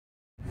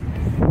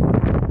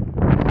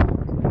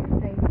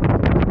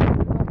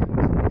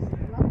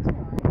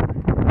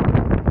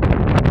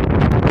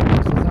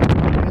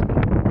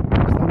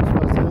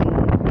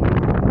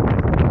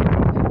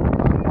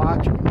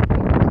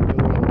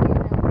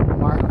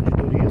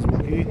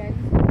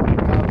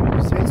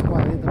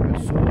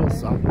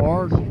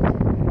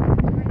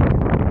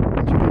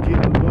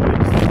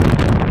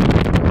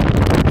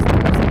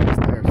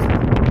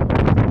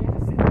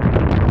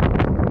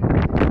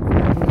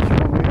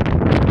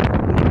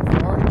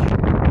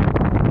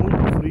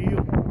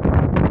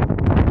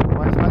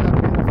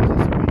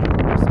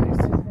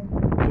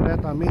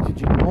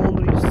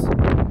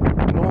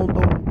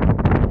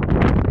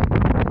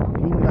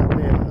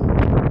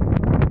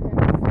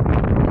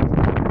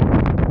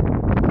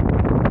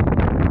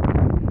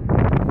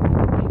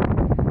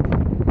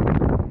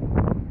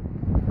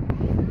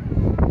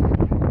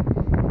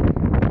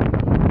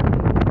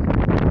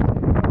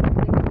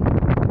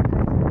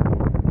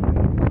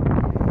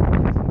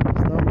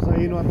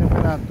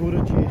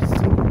temperatura de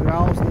 5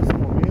 graus nesse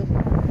momento,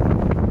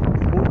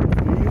 um pouco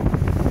frio.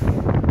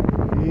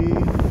 E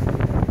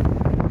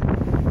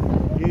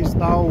aqui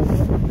está o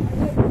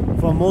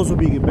famoso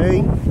Big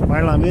Ben,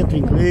 parlamento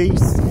inglês.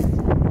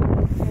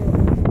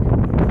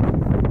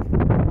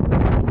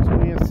 Vamos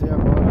conhecer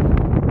agora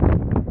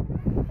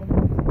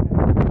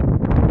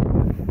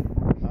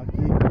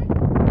aqui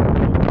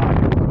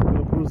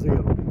pelo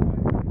cruzeiro.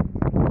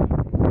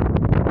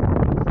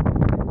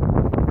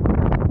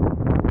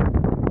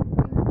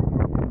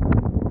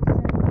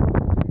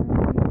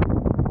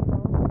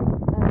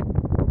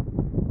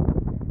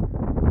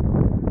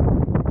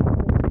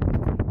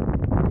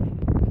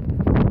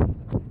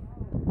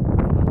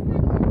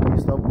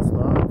 Está o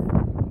Gustavo.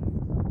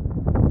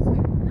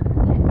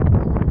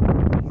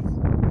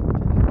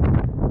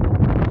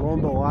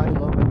 London Eye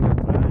logo ali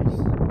atrás.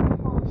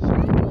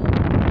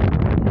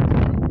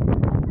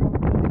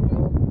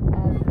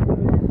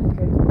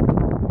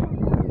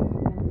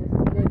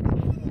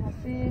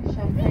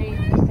 Champagne,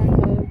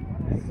 prosecco,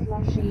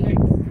 slushy,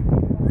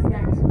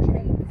 snacks and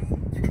treats.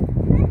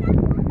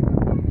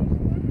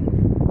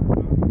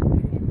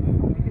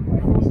 We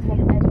also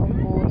have Ed on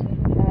board.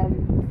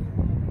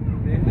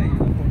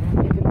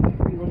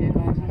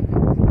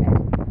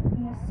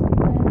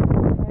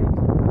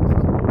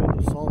 O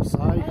sol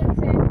sai.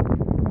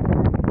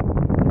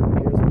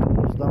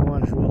 Nos dá uma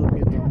ajuda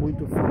porque está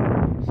muito frio.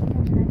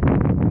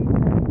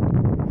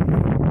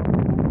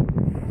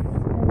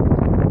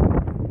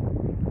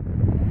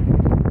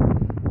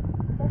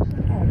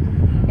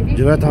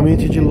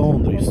 Diretamente de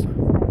Londres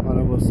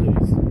para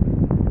vocês.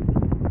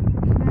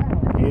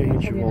 E a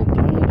gente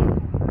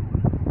voltando.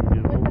 E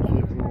vamos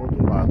ver para o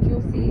outro lado,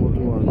 para o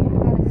outro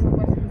ângulo.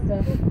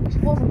 Which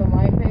was on the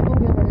right, but it will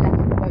be on the left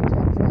when the boat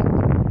turns left.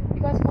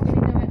 You guys probably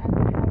know it as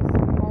the House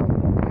of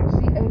Parliament, but it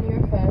actually only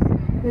refers to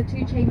the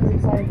two chambers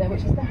inside there,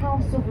 which is the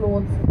House of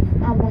Lords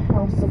and the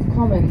House of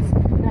Commons.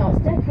 Now, it's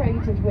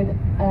decorated with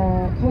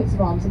coats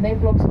of arms, and they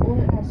belong to all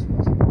the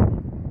aristocratic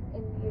families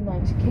in the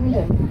United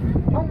Kingdom.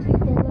 Underneath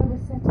the lower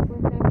set of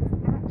windows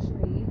is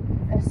actually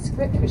a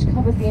script which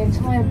covers the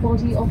entire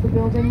body of the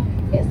building.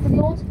 It's the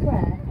Lord's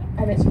Prayer,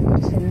 and it's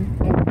written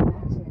in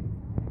Latin.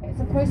 It's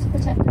supposed to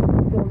protect the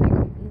building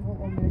from evil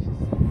or malicious.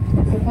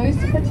 It's supposed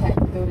to protect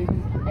the building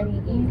from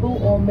any evil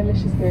or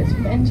malicious spirits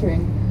from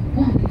entering.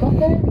 Got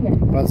there in the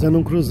end.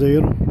 Fazendo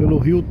cruzeiro pelo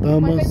Rio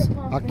Thames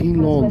aqui em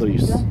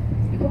Londres.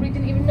 You probably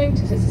didn't even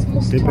notice it's a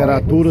small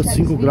Temperatura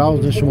 5 graus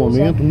neste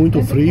momento,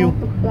 muito frio,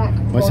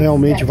 mas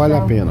realmente vale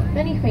a pena.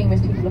 Many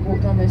famous people have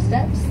walked down those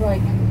steps,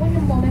 like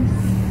William Wallace,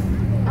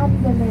 Anne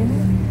Boleyn,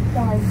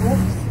 Guy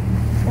Fawkes.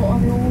 What are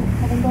they all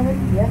having going?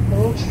 Yep,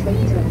 they're all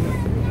traitor.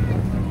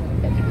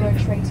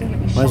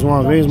 Mais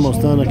uma vez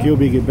mostrando aqui o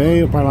Big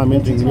Ben, o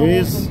parlamento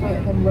inglês.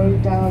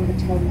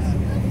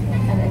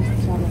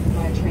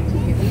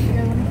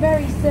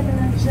 Very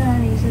similar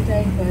journey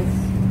today, folks.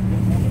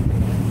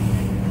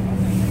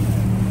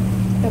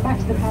 Go back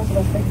to the House of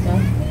Westminster,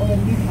 or the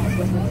new House of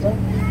Westminster.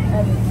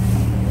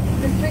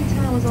 There's 3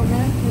 towers on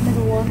there. The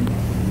middle one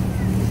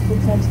is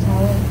called Thames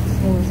Tower, the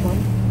smallest one.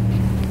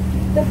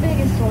 The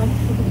biggest one,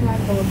 with the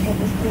flagpole on top,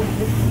 is called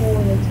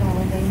Victoria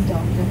Tower, named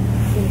after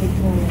Queen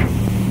Victoria.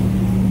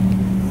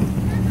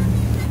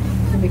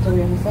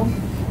 Victoria herself.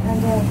 And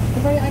the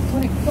very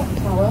iconic clock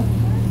tower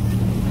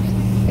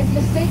is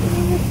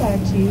mistakenly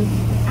referred to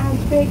as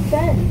Big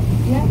Ben.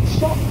 Yeah,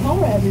 shock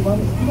horror, everyone.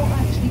 It's not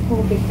actually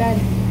called Big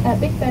Ben.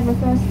 Big Ben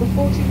refers to the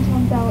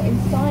 14-ton bell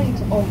inside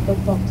of the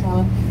clock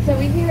tower. So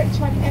we hear it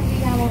chime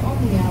every hour on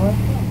the hour,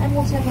 and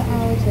whatever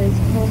hour it is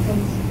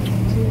corresponds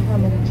to how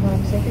many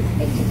chimes. So if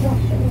it's 8 o'clock,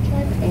 it will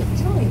chime 8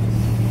 times.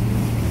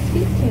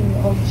 Speaking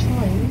of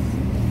chimes,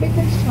 Big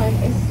Ben's chime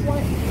is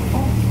slightly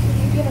off.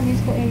 If you have a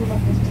musical ear, you might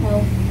just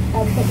tell.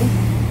 But there's a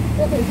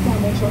little bit of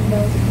damage on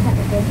those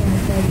technical on the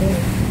side of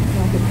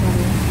the